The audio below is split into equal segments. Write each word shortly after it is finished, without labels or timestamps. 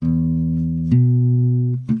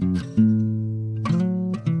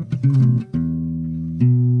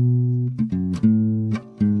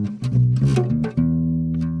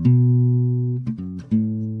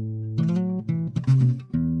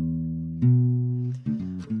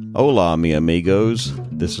Hola, mi amigos.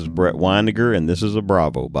 This is Brett Weininger, and this is a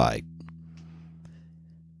Bravo Bite.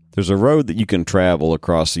 There's a road that you can travel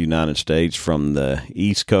across the United States from the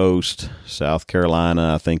East Coast, South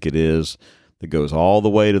Carolina, I think it is, that goes all the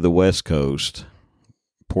way to the West Coast,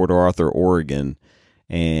 Port Arthur, Oregon,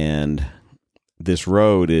 and this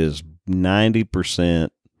road is 90%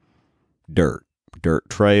 dirt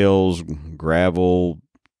trails, gravel,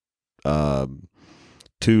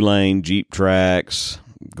 two-lane Jeep tracks,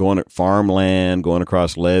 going at farmland, going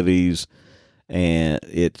across levees, and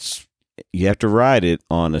you have to ride it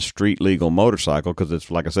on a street legal motorcycle because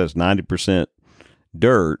it's, like I said, it's 90%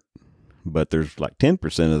 dirt, but there's like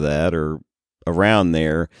 10% of that or around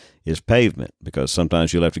there is pavement, because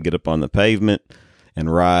sometimes you'll have to get up on the pavement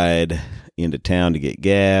and ride into town to get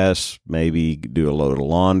gas, maybe do a load of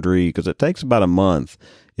laundry, because it takes about a month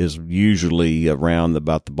is usually around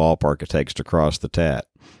about the ballpark it takes to cross the TAT.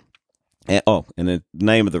 And the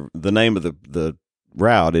name of the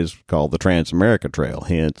route is called the Trans-America Trail,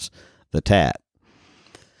 hence the TAT.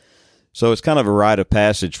 So it's kind of a rite of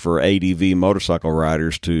passage for ADV motorcycle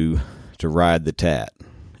riders to ride the TAT.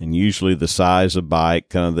 And usually the size of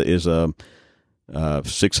bike is a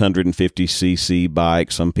 650cc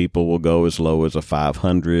bike. Some people will go as low as a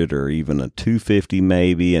 500 or even a 250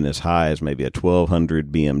 maybe, and as high as maybe a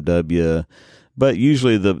 1200 BMW. But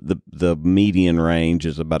usually the median range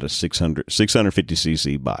is about a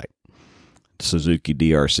 650cc bike. Suzuki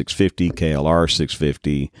DR650, KLR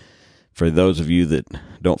 650. For those of you that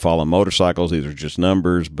don't follow motorcycles, these are just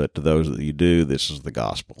numbers, but to those that you do, this is the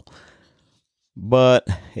gospel. But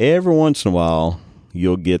every once in a while,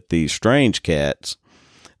 you'll get these strange cats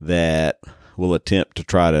that will attempt to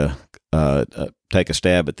try to take a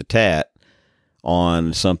stab at the TAT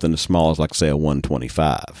on something as small as, like, say, a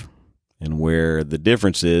 125. And where the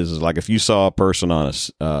difference is like if you saw a person on a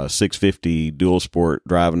 650 dual sport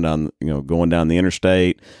driving down, going down the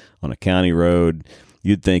interstate on a county road,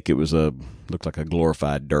 you'd think it looked like a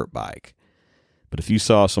glorified dirt bike. But if you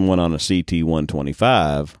saw someone on a CT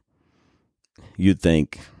 125, you'd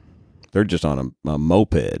think they're just on a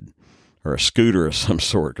moped or a scooter of some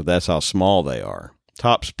sort, because that's how small they are.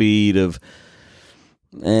 Top speed of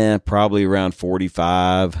probably around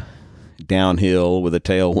 45, downhill with a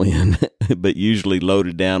tailwind, but usually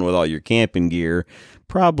loaded down with all your camping gear,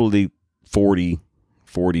 probably 40,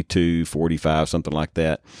 42, 45, something like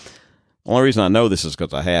that. Only reason I know this is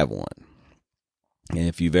because I have one. And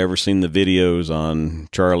if you've ever seen the videos on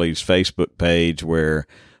Charlie's Facebook page where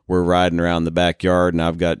we're riding around the backyard and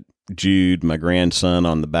I've got Jude, my grandson,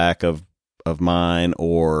 on the back of mine,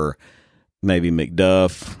 or maybe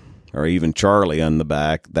McDuff or even Charlie on the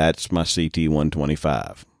back, that's my CT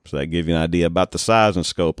 125. So that gives you an idea about the size and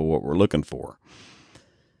scope of what we're looking for.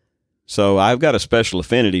 So I've got a special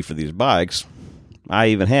affinity for these bikes. I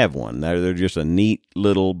even have one. They're just a neat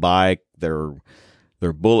little bike. They're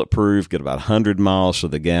bulletproof, get about 100 miles to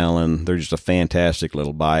the gallon. They're just a fantastic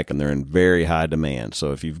little bike, and they're in very high demand.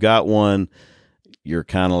 So if you've got one, you're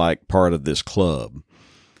kind of like part of this club.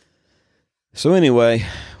 So anyway,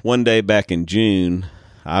 one day back in June,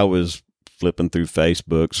 I was flipping through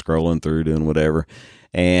Facebook, scrolling through, doing whatever,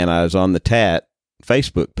 and I was on the TAT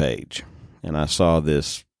Facebook page, and I saw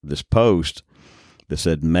this post that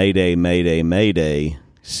said, "Mayday, Mayday, Mayday,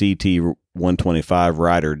 CT 125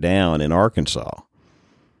 rider down in Arkansas."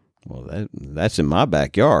 Well, that's in my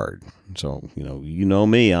backyard. So, you know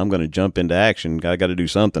me, I'm going to jump into action. I got to do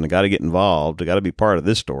something. I got to get involved. I got to be part of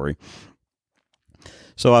this story.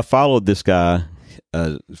 So I followed this guy,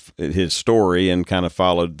 his story, and kind of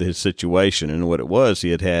followed his situation. And what it was,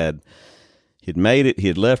 he'd made it. He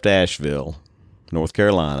had left Asheville, North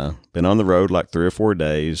Carolina, been on the road like 3 or 4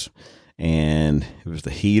 days, and it was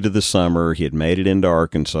the heat of the summer. He had made it into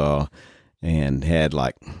Arkansas and had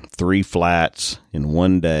like 3 flats in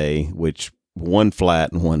one day, which one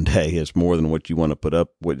flat in one day is more than what you want to put up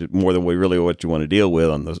with, more than what you want to deal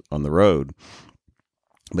with on the road.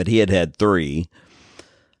 But he had 3.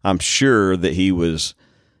 I'm sure that he was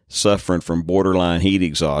suffering from borderline heat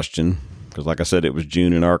exhaustion, because like I said, it was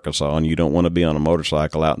June in Arkansas, and you don't want to be on a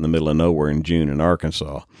motorcycle out in the middle of nowhere in June in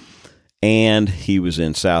Arkansas. And he was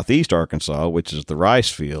in southeast Arkansas, which is the rice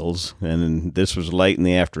fields, and this was late in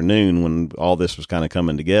the afternoon when all this was kind of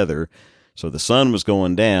coming together. So the sun was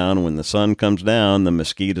going down. When the sun comes down, the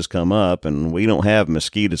mosquitoes come up, and we don't have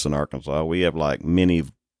mosquitoes in Arkansas. We have like mini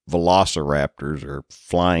velociraptors or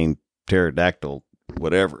flying pterodactyl,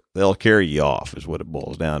 whatever. They'll carry you off is what it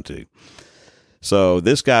boils down to. So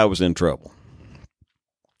this guy was in trouble,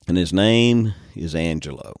 and his name is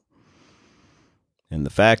Angelo. And the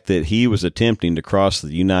fact that he was attempting to cross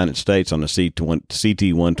the United States on a CT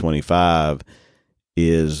 125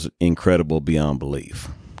 is incredible beyond belief.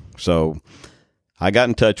 So I got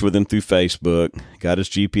in touch with him through Facebook, got his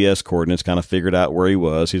GPS coordinates, kind of figured out where he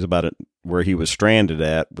was. He's about where he was stranded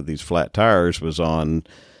at with these flat tires was on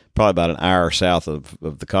probably about an hour south of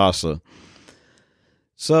the Casa.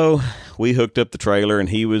 So we hooked up the trailer, and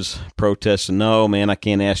he was protesting, "No, man, I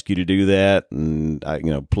can't ask you to do that, and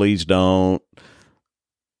please don't."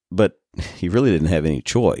 But he really didn't have any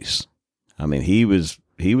choice. I mean, he was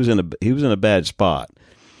in a bad spot.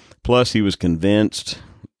 Plus, he was convinced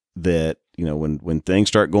that when things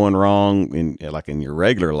start going wrong in your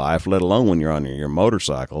regular life, let alone when you're on your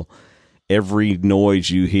motorcycle, every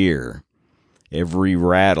noise you hear, every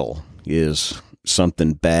rattle is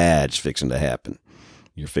something bad's fixing to happen.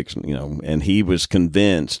 You're fixing, and he was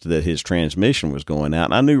convinced that his transmission was going out.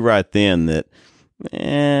 And I knew right then that,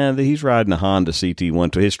 he's riding a Honda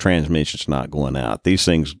CT1, his transmission's not going out. These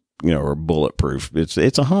things, are bulletproof.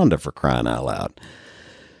 It's a Honda, for crying out loud.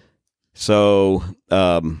 So,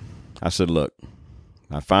 I said, look,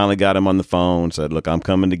 I finally got him on the phone, said, look, I'm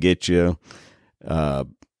coming to get you.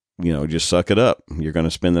 Just suck it up. You're going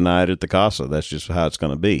to spend the night at the Casa. That's just how it's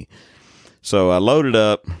going to be. So I loaded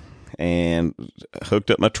up and hooked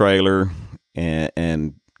up my trailer,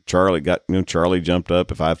 and Charlie jumped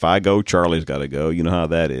up. If I go, Charlie's got to go. You know how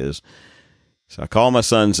that is. So I called my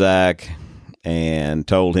son, Zach, and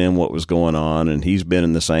told him what was going on. And he's been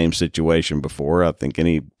in the same situation before. I think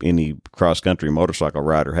any cross-country motorcycle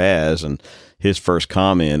rider has. And his first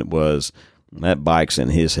comment was, that bike's in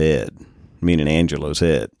his head, meaning Angelo's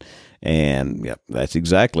head. And yep, that's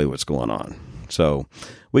exactly what's going on. So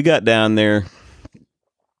we got down there,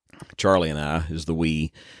 Charlie and I is the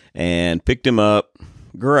we, and picked him up.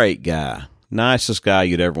 Great guy. Nicest guy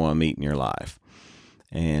you'd ever want to meet in your life.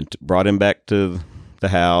 And brought him back to the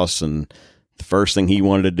house, and the first thing he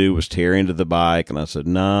wanted to do was tear into the bike. And I said,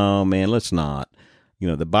 no, man, let's not.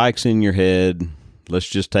 The bike's in your head. Let's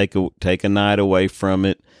just take a night away from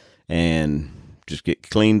it and just get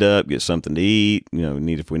cleaned up, get something to eat.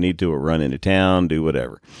 If we need to, we'll run into town, do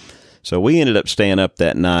whatever. So we ended up staying up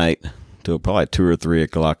that night till probably 2 or 3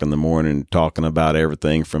 o'clock in the morning, talking about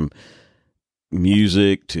everything from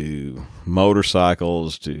music to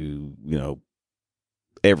motorcycles to,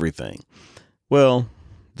 everything. Well,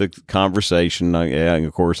 the conversation,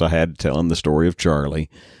 of course, I had to tell him the story of Charlie,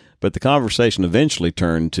 but the conversation eventually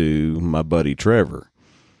turned to my buddy Trevor,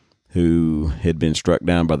 who had been struck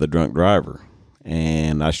down by the drunk driver.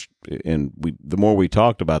 And the more we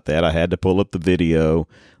talked about that, I had to pull up the video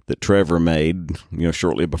that Trevor made,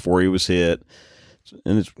 shortly before he was hit.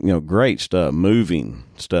 And it's, great stuff, moving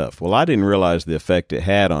stuff. Well, I didn't realize the effect it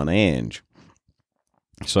had on Ange.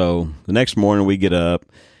 So the next morning we get up,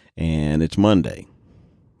 and it's Monday.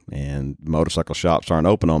 And motorcycle shops aren't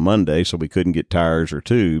open on Monday, so we couldn't get tires or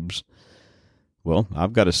tubes. Well,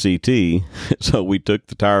 I've got a CT, so we took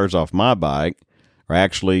the tires off my bike. Or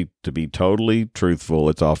actually, to be totally truthful,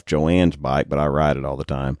 it's off Joanne's bike, but I ride it all the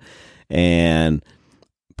time. And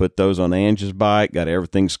put those on Ange's bike, got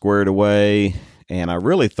everything squared away. And I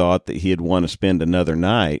really thought that he'd want to spend another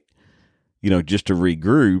night, just to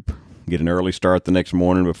regroup, get an early start the next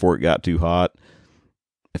morning before it got too hot.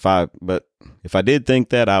 But if I did think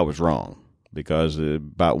that, I was wrong, because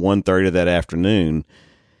about 1:30 that afternoon,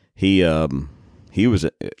 he had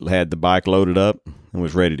the bike loaded up and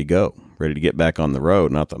was ready to go, ready to get back on the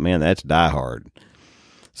road. And I thought, man, that's die hard.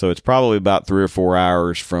 So it's probably about 3 or 4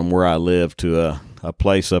 hours from where I live to a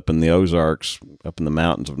place up in the Ozarks, up in the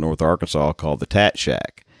mountains of North Arkansas, called the Tat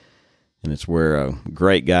Shack. And it's where a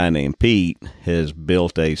great guy named Pete has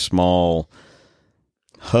built a small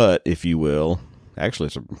hut, if you will. Actually,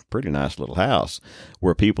 it's a pretty nice little house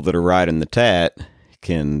where people that are riding the Tat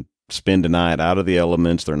can spend a night out of the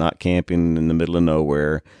elements. They're not camping in the middle of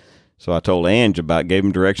nowhere. So I told Ange gave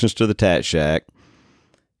him directions to the Tat Shack,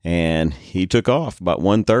 and he took off about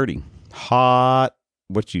 1:30. Hot.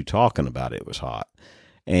 What you talking about? It was hot.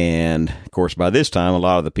 And of course, by this time, a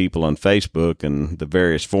lot of the people on Facebook and the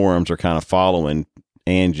various forums are kind of following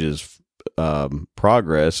Ange's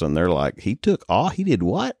progress, and they're like, he took off? He did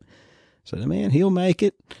what? I said, man, he'll make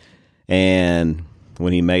it. And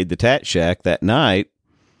when he made the Tat Shack that night,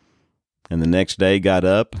 and the next day got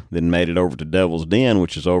up, then made it over to Devil's Den,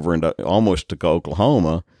 which is over in almost to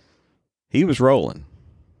Oklahoma, he was rolling.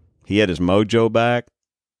 He had his mojo back,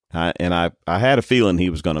 and I had a feeling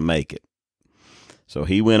he was going to make it. So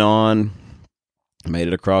he went on, made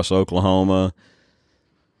it across Oklahoma.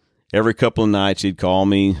 Every couple of nights he'd call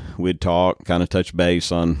me, we'd talk, kind of touch base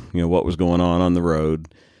on what was going on the road.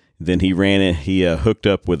 Then he hooked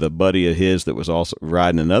up with a buddy of his that was also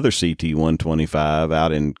riding another CT 125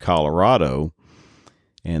 out in Colorado,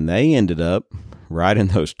 and they ended up riding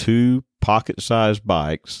those two pocket-sized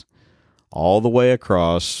bikes all the way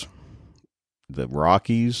across the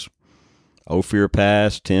Rockies, Ophir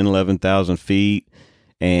Pass, 10, 11,000 feet.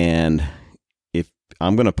 And if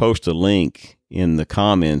I'm going to post a link in the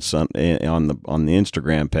comments on the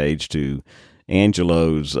Instagram page to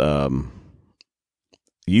Angelo's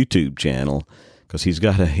YouTube channel, because he's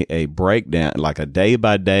got a breakdown, like a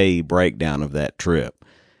day-by-day breakdown of that trip,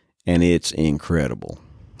 and it's incredible.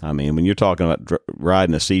 I mean, when you're talking about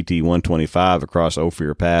riding a CT 125 across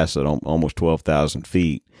Ophir Pass at almost 12,000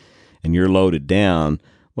 feet, and you're loaded down,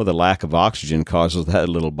 well, the lack of oxygen causes that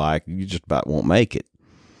little bike, you just about won't make it.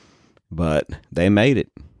 But they made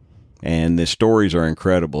it. And the stories are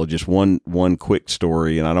incredible. Just one quick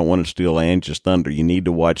story, and I don't want to steal Ange's thunder. You need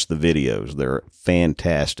to watch the videos. They're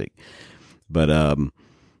fantastic. But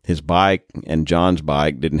his bike and John's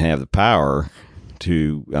bike didn't have the power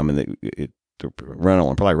to, I mean,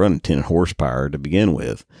 probably running 10 horsepower to begin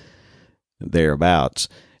with, thereabouts.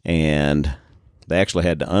 And they actually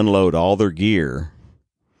had to unload all their gear,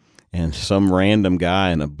 and some random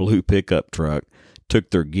guy in a blue pickup truck took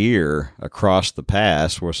their gear across the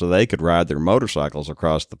pass so they could ride their motorcycles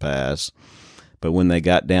across the pass. But when they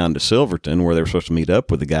got down to Silverton, where they were supposed to meet up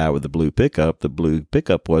with the guy with the blue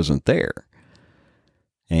pickup wasn't there.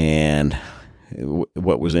 And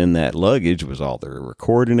what was in that luggage was all their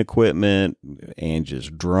recording equipment, Ange's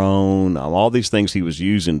drone, all these things he was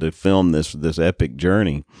using to film this epic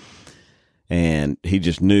journey. And he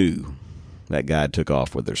just knew that guy took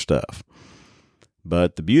off with their stuff.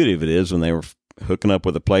 But the beauty of it is, when they were hooking up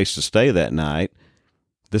with a place to stay that night,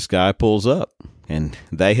 this guy pulls up, and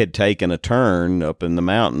they had taken a turn up in the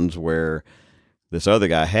mountains where this other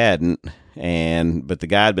guy hadn't, but the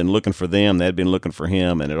guy had been looking for them, they'd been looking for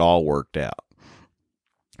him, and it all worked out.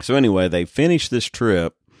 So anyway, they finished this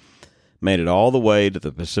trip, made it all the way to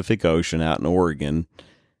the Pacific Ocean out in Oregon,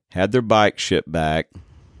 had their bike shipped back,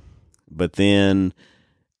 but then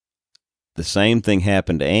the same thing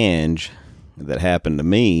happened to Ange that happened to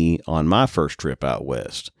me on my first trip out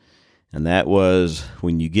west. And that was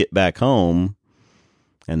when you get back home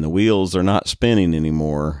and the wheels are not spinning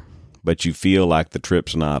anymore, but you feel like the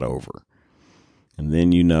trip's not over. And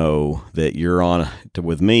then you know that you're on,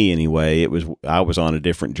 with me anyway, I was on a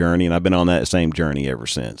different journey, and I've been on that same journey ever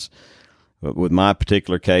since. But with my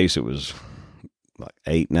particular case, it was like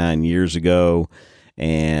 8-9 years ago,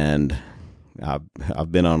 and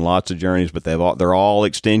I've been on lots of journeys, but they're all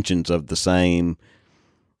extensions of the same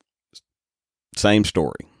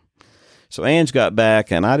story. So Ange got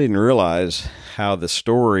back, and I didn't realize how the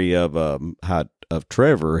story of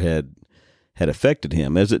Trevor had affected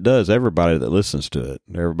him, as it does everybody that listens to it,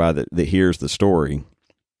 everybody that hears the story.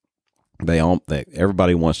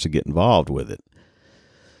 Everybody wants to get involved with it.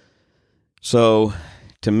 So,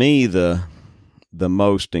 to me, the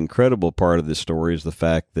most incredible part of this story is the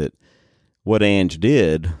fact that what Ange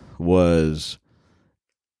did was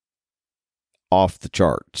off the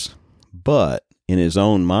charts. But in his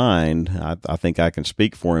own mind, I think I can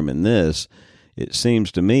speak for him in this, it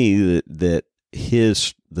seems to me that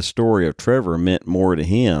the story of Trevor meant more to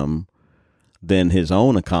him than his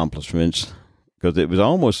own accomplishments, because it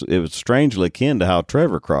was strangely akin to how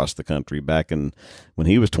Trevor crossed the country back when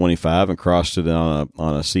he was 25 and crossed it on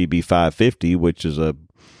a CB 550, which is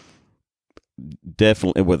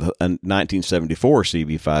definitely with a 1974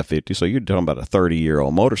 CB 550. So you're talking about a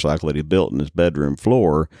 30-year-old motorcycle that he built in his bedroom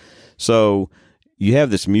floor. So you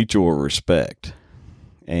have this mutual respect,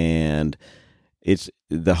 and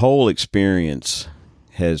the whole experience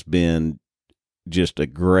has been just a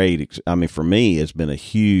great, for me, it's been a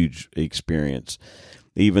huge experience.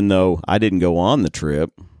 Even though I didn't go on the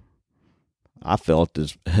trip, I felt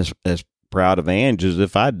as proud of Ange as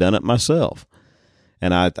if I'd done it myself.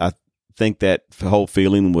 And I think that whole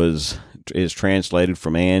feeling is translated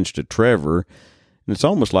from Ange to Trevor, and it's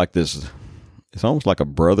almost like a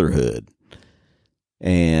brotherhood.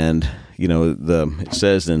 And it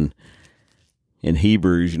says in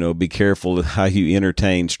Hebrews, be careful how you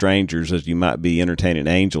entertain strangers, as you might be entertaining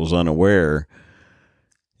angels unaware.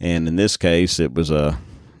 And in this case, it was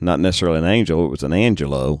not necessarily an angel, it was an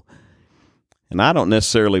Angelo. And I don't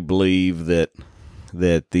necessarily believe that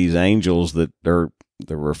these angels that they're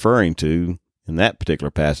referring to in that particular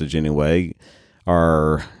passage anyway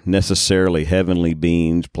are necessarily heavenly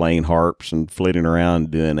beings playing harps and flitting around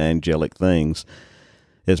doing angelic things.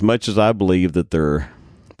 As much as I believe that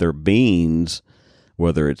they're beings,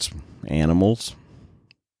 whether it's animals,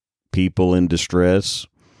 people in distress,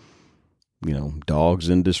 dogs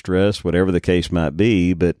in distress, whatever the case might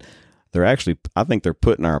be, but I think they're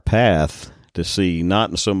put in our path to see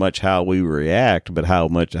not so much how we react, but how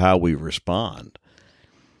we respond.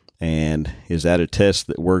 And is that a test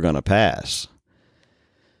that we're going to pass?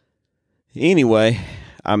 Anyway,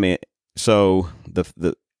 I mean, so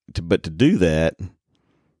but to do that,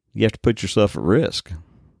 you have to put yourself at risk.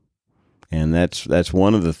 And that's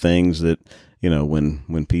one of the things that,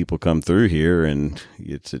 when people come through here, and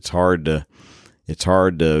it's hard to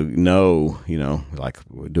know, like,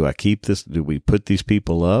 do I keep this? Do we put these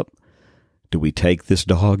people up? Do we take this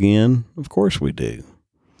dog in? Of course we do.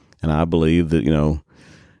 And I believe that,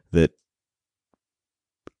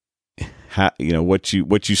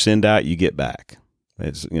 what you send out, you get back.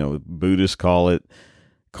 It's, Buddhists call it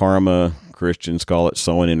karma, Christians call it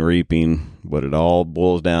sowing and reaping. What it all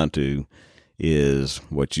boils down to is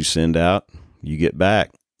what you send out, you get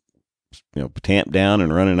back. Tamped down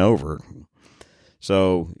and running over.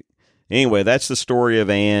 So anyway, that's the story of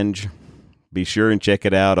Ange. Be sure and check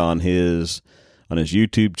it out on his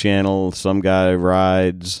YouTube channel, Some Guy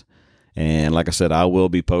Rides. And like I said, I will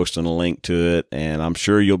be posting a link to it, and I'm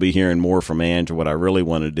sure you'll be hearing more from Ange. What I really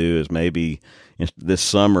want to do is maybe this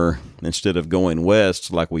summer, instead of going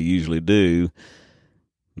west like we usually do,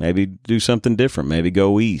 maybe do something different. Maybe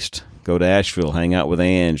go east, go to Asheville, hang out with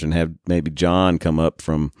Ange, and have maybe John come up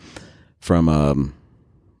from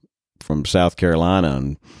South Carolina.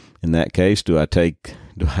 And in that case, do I take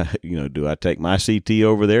my CT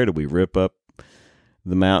over there? Do we rip up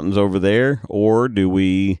the mountains over there, or do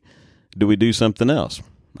we do something else?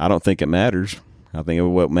 I don't think it matters. I think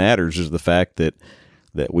what matters is the fact that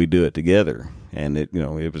we do it together. And it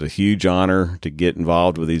was a huge honor to get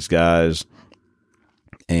involved with these guys.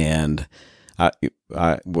 And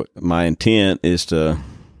my intent is to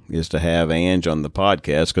have Ange on the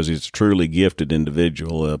podcast, because he's a truly gifted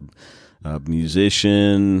individual, a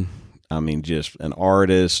musician. I mean, just an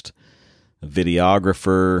artist, a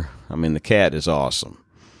videographer. I mean, the cat is awesome.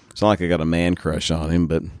 It's not like I got a man crush on him,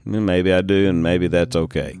 but maybe I do, and maybe that's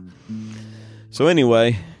okay. So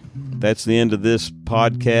anyway, that's the end of this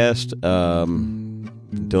podcast.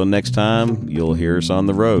 Until next time, you'll hear us on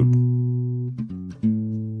the road.